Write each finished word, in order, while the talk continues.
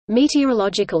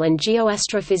Meteorological and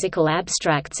Geoastrophysical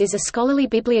Abstracts is a scholarly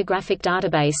bibliographic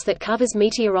database that covers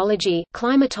meteorology,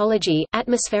 climatology,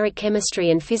 atmospheric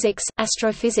chemistry and physics,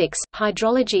 astrophysics,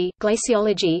 hydrology,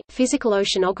 glaciology, physical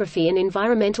oceanography and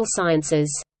environmental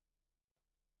sciences.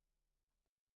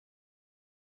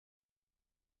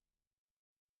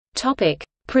 Topic: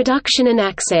 Production and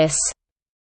access.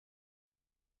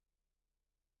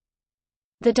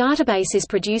 The database is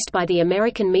produced by the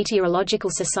American Meteorological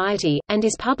Society, and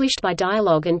is published by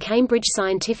Dialogue and Cambridge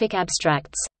Scientific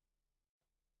Abstracts.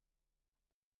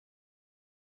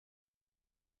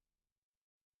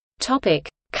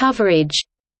 Coverage.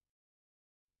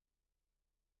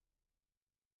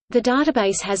 The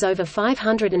database has over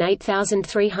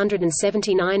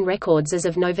 508,379 records as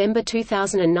of November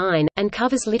 2009, and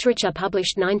covers literature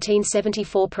published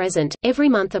 1974 present. Every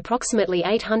month approximately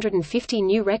 850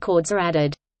 new records are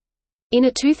added. In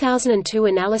a 2002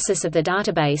 analysis of the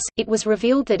database, it was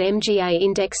revealed that MGA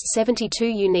indexed 72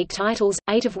 unique titles,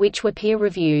 8 of which were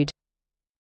peer-reviewed.